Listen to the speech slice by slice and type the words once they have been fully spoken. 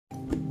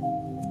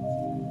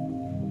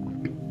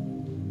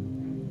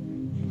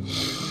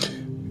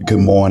Good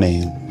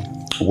morning.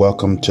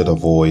 Welcome to the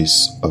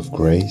Voice of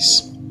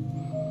Grace,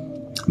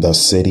 the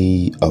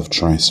city of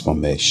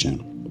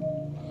transformation,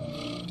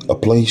 a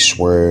place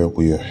where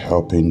we are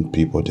helping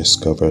people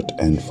discover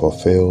and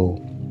fulfill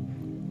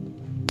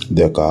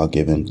their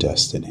God-given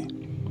destiny,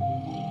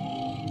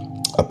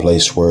 a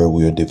place where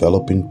we are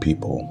developing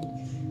people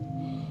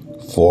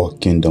for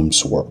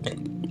kingdom's work.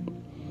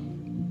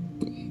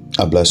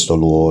 I bless the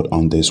Lord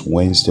on this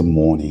Wednesday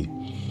morning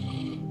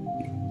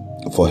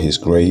for His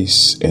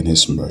grace and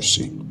His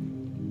mercy,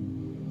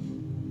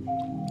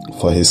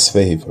 for His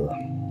favor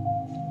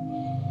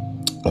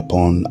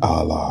upon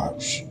our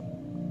lives.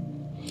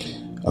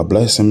 I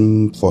bless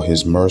Him for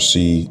His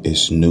mercy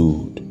is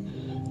new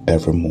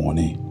every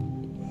morning.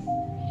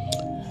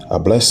 I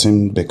bless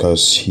Him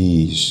because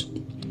He's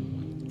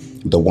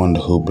the one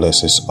who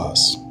blesses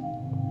us.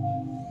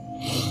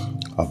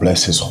 I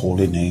bless His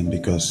holy name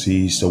because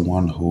He's the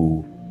one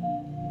who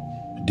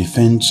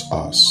defends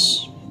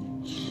us,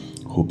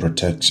 who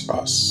protects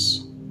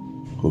us,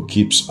 who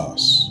keeps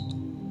us,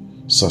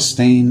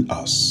 sustain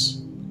us,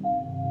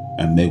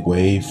 and make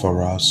way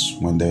for us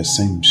when there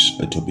seems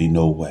to be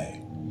no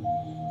way.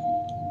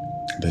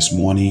 This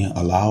morning,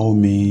 allow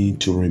me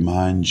to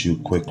remind you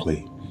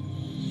quickly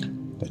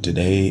that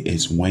today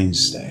is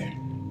Wednesday.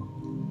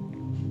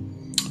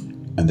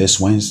 And this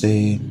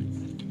Wednesday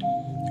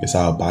is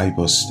our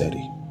Bible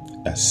study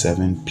at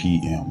 7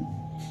 p.m.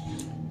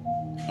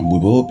 And we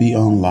will be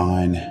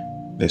online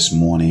this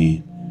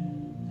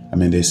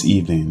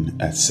evening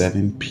at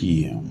 7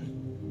 p.m.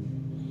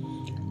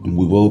 And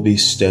we will be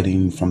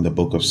studying from the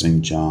book of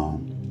St.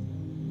 John.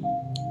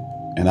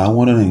 And I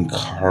want to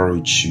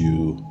encourage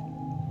you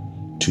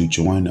to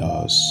join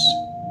us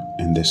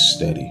in this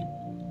study.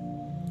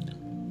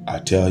 I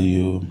tell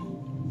you,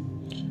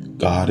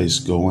 God is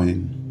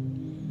going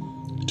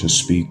to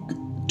speak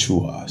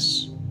to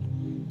us.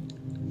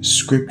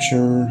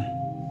 Scripture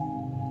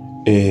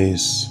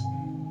is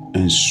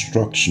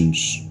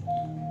instructions.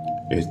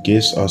 It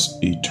gives us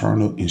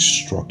eternal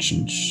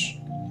instructions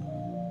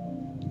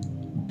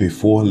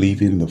before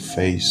leaving the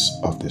face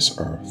of this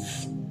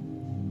earth.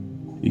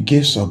 It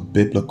gives a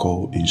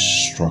biblical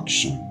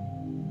instruction.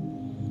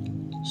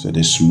 So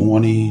this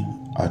morning,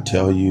 I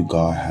tell you,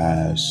 God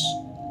has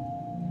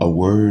a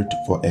word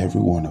for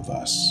every one of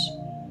us.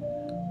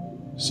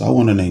 So I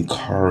want to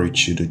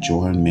encourage you to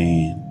join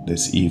me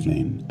this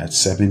evening at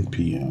 7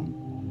 p.m.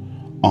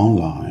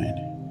 online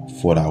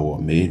for our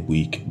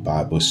midweek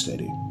Bible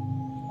study.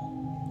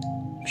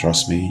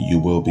 Trust me, you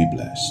will be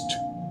blessed.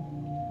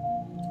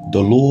 The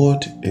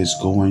Lord is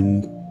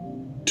going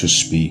to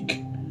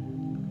speak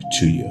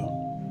to you.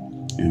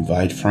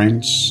 Invite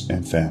friends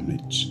and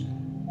families.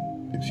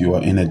 If you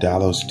are in the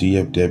Dallas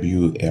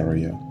DFW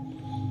area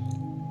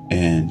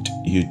and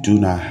you do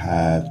not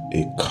have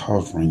a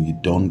covering, you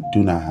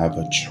do not have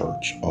a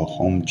church or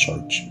home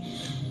church,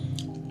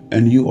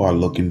 and you are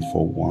looking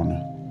for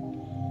one,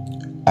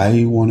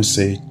 I want to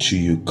say to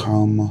you,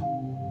 come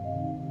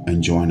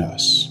and join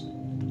us.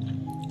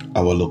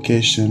 Our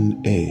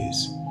location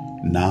is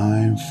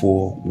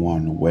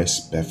 941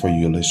 West Bedford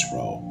Euless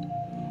Road,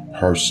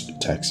 Hurst,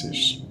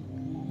 Texas.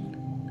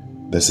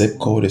 The zip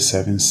code is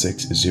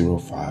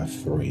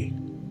 76053.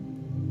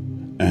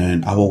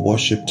 And our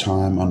worship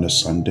time on the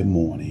Sunday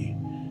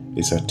morning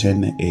is at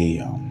 10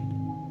 a.m.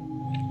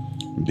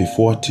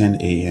 Before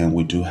 10 a.m.,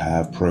 we do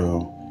have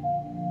prayer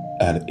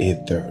at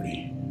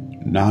 8:30.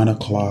 9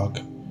 o'clock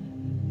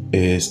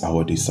is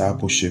our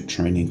discipleship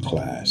training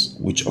class,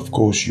 which of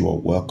course you are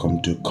welcome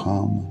to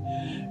come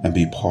and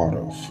be part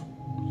of.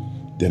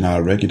 Then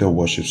our regular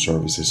worship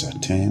services are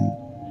 10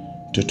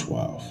 to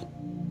 12.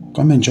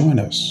 Come and join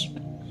us.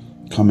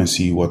 Come and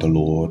see what the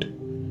Lord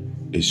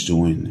is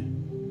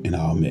doing in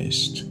our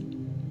midst.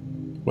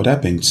 With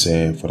that being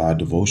said, for our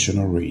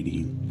devotional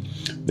reading,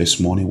 this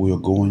morning we are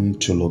going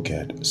to look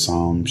at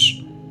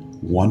Psalms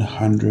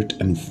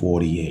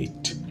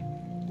 148.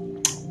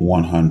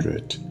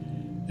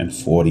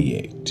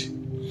 148.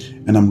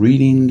 And I'm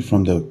reading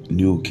from the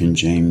New King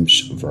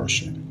James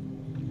Version.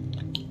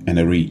 And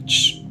it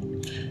reads,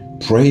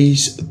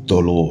 Praise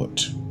the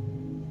Lord.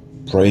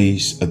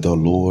 Praise the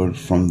Lord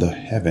from the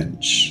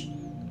heavens.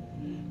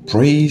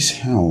 Praise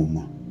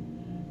Him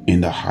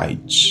in the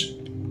heights.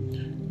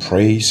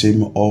 Praise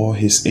Him, all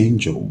His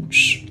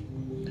angels.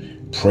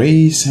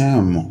 Praise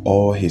Him,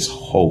 all His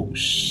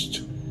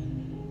hosts.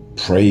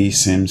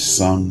 Praise Him,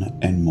 sun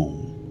and moon.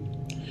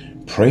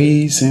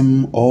 Praise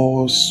Him,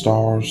 all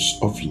stars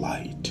of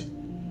light.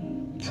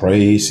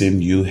 Praise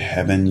Him, you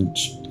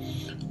heavens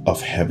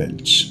of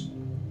heavens,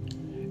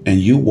 and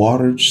you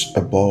waters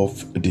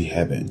above the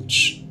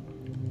heavens.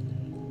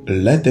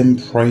 Let them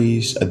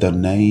praise the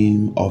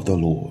name of the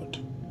Lord.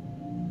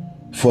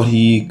 For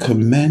He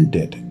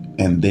commanded,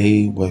 and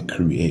they were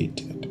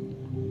created.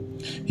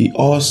 He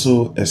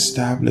also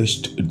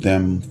established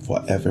them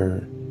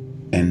forever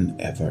and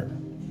ever.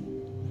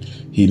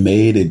 He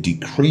made a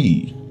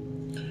decree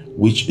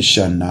which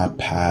shall not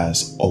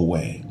pass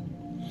away.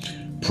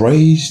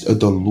 Praise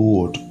the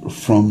Lord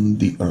from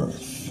the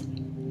earth,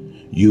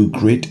 you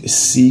great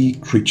sea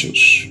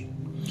creatures,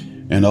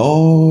 and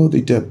all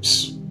the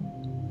depths,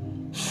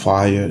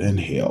 fire and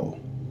hail,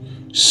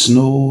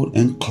 snow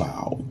and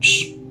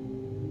clouds,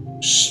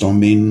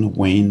 storming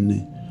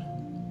wind,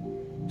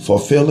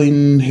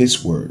 fulfilling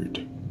his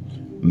word,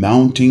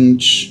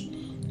 mountains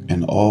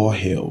and all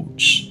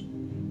hills,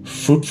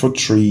 fruitful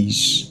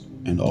trees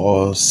and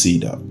all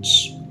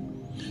cedars,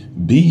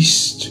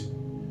 beasts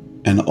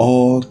and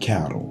all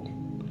cattle,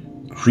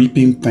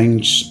 creeping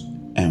things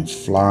and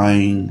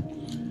flying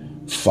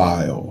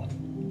fowl,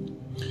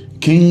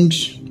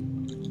 kings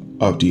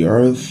of the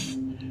earth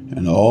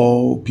and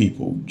all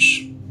peoples,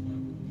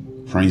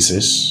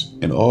 princes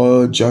and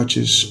all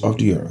judges of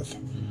the earth,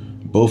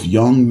 both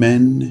young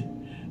men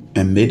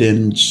and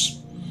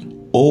maidens,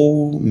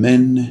 old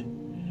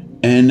men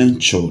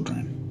and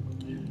children.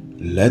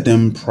 Let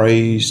them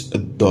praise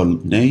the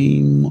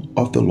name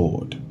of the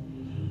Lord,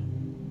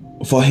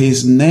 for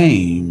his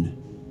name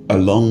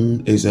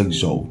alone is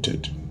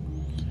exalted.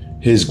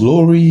 His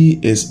glory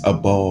is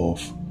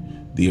above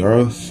the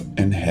earth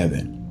and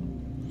heaven.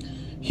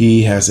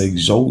 He has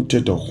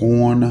exalted the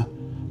horn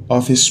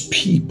of his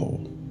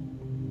people,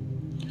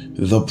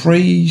 the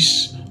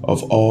praise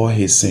of all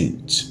his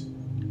saints,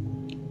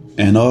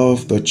 and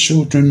of the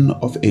children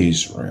of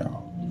Israel,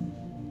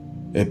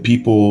 a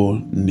people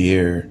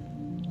near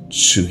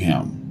to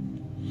him.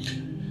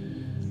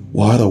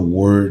 What a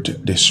word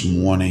this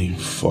morning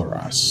for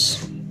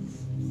us.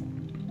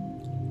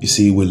 You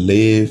see, we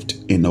lived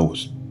in a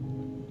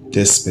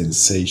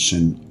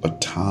dispensation, a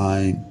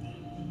time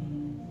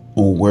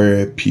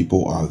where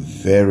people are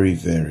very,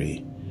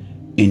 very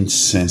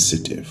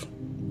insensitive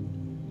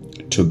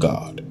to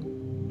God.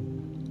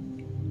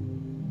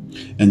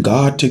 And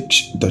God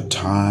takes the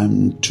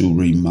time to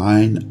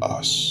remind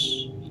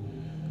us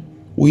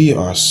we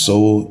are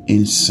so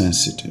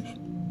insensitive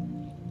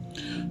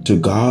to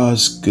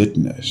God's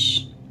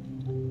goodness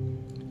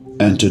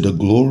and to the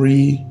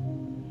glory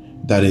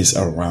that is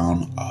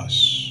around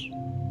us.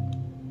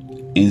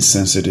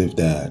 Insensitive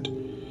that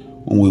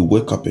when we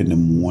wake up in the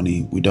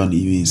morning, we don't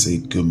even say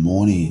good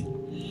morning.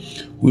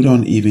 We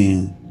don't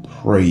even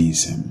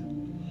praise him.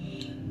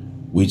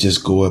 We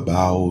just go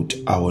about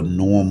our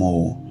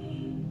normal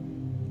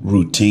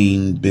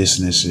routine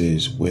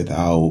businesses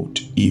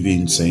without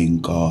even saying,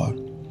 God,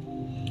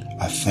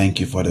 I thank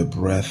you for the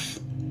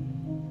breath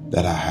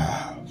that I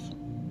have.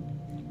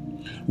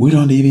 We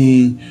don't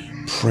even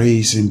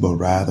praise him, but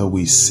rather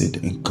we sit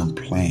and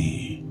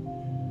complain.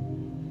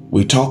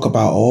 We talk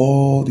about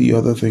all the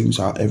other things,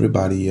 how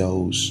everybody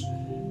else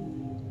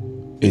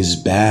is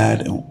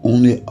bad and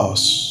only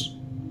us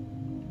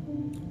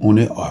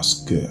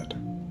good.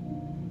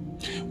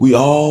 We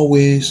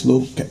always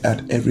look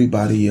at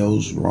everybody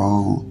else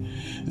wrong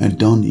and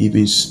don't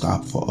even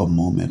stop for a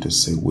moment to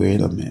say,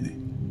 wait a minute.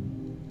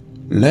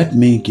 Let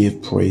me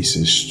give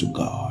praises to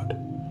God.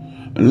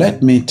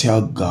 Let me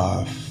tell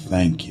God,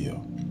 thank you.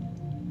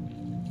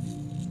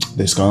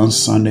 This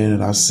last Sunday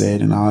that I said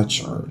in our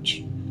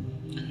church,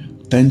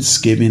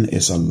 Thanksgiving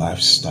is a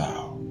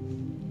lifestyle.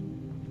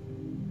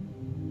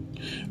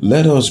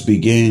 Let us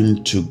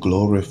begin to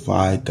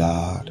glorify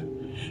God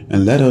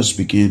and let us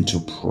begin to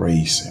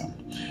praise him.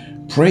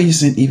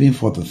 Praise him even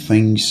for the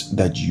things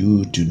that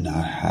you do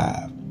not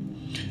have.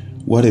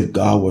 What if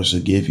God was to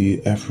give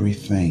you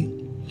everything?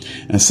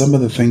 And some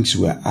of the things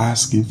we're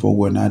asking for,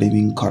 we're not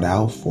even cut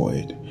out for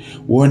it.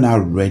 We're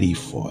not ready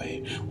for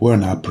it. We're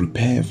not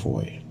prepared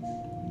for it.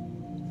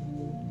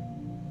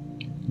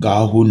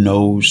 God, who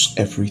knows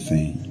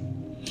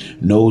everything,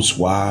 knows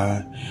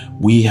why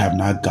we have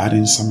not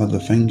gotten some of the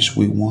things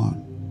we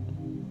want.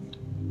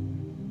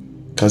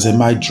 Because it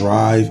might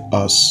drive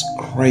us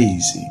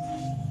crazy.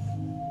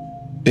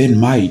 It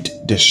might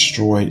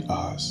destroy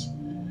us.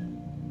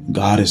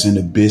 God is in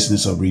the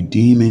business of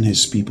redeeming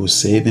his people,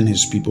 saving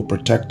his people,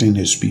 protecting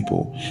his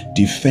people,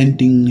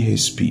 defending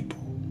his people.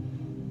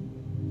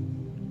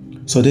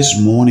 So this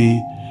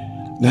morning,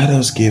 let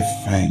us give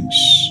thanks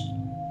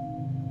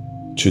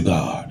to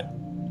God.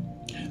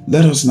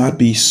 Let us not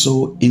be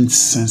so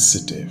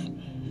insensitive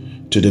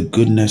to the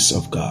goodness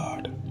of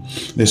God.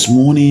 This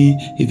morning,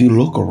 if you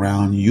look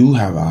around, you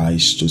have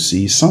eyes to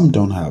see. Some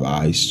don't have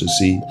eyes to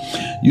see.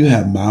 You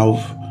have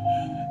mouth,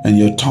 and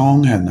your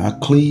tongue has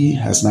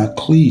not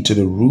cleaved to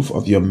the roof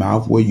of your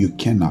mouth where you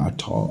cannot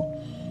talk.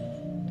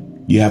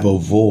 You have a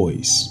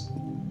voice.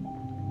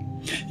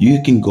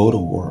 You can go to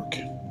work,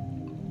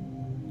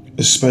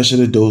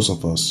 especially those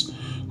of us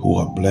who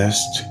are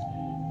blessed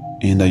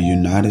in the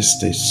United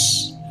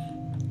States.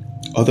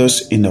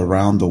 Others in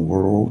around the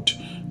world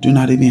do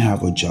not even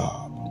have a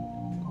job.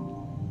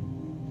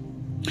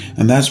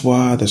 And that's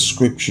why the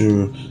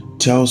scripture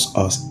tells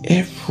us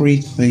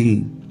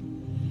everything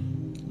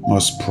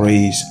must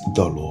praise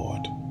the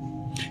Lord.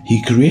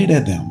 He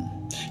created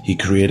them. He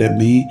created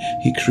me.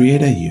 He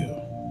created you.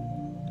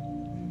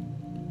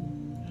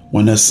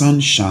 When the sun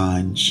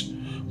shines,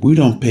 we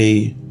don't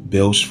pay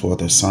bills for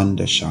the sun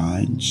that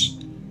shines.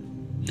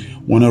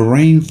 When the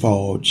rain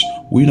falls,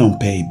 we don't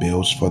pay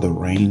bills for the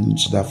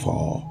rains that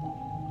fall.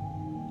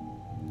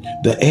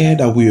 The air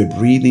that we are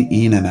breathing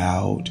in and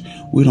out,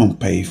 we don't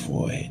pay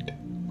for it.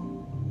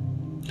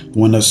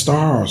 When the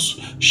stars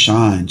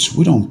shines,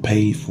 we don't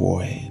pay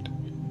for it.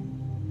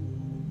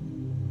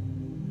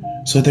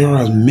 So there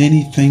are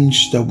many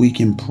things that we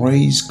can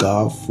praise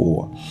God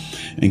for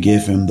and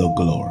give Him the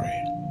glory.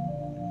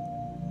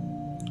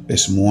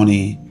 This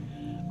morning,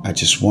 I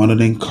just wanted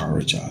to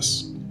encourage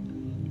us,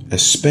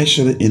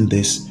 especially in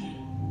this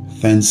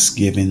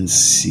Thanksgiving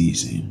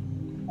season.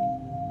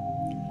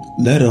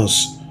 Let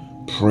us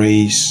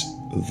praise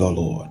the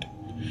Lord.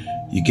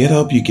 You get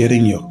up, you get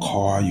in your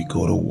car, you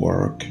go to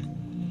work.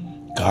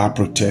 God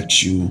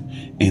protects you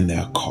in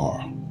that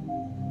car.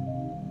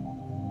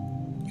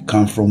 You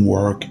come from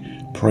work,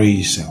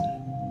 praise Him.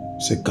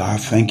 Say, God,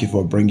 thank you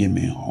for bringing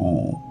me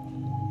home.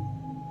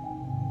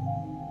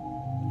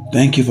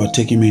 Thank you for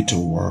taking me to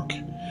work.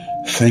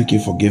 Thank you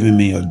for giving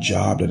me a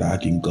job that I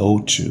can go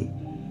to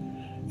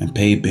and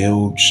pay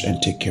bills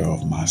and take care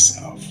of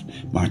myself,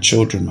 my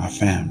children, my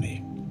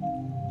family.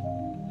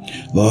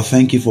 Lord,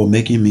 thank you for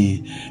making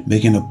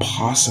it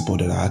possible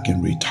that I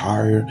can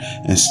retire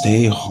and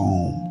stay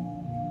home.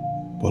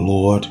 But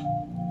Lord,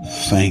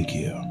 thank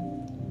you.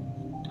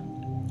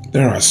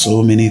 There are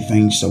so many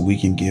things that we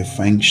can give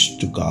thanks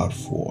to God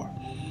for.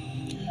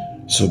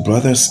 So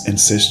brothers and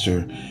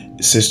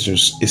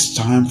sisters, it's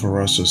time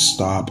for us to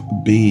stop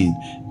being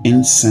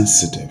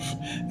insensitive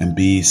and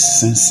be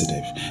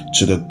sensitive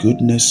to the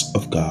goodness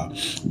of God.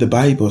 The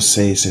Bible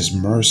says His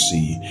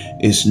mercy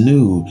is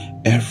new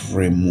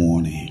every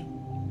morning.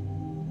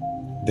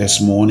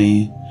 This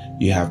morning,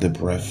 you have the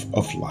breath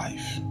of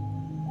life.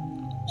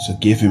 So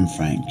give Him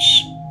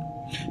thanks.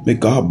 May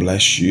God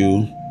bless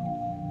you.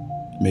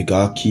 May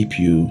God keep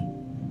you.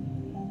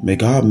 May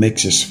God make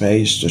His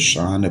face to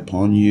shine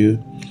upon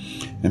you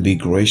and be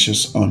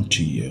gracious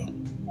unto you.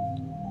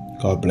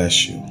 God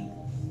bless you.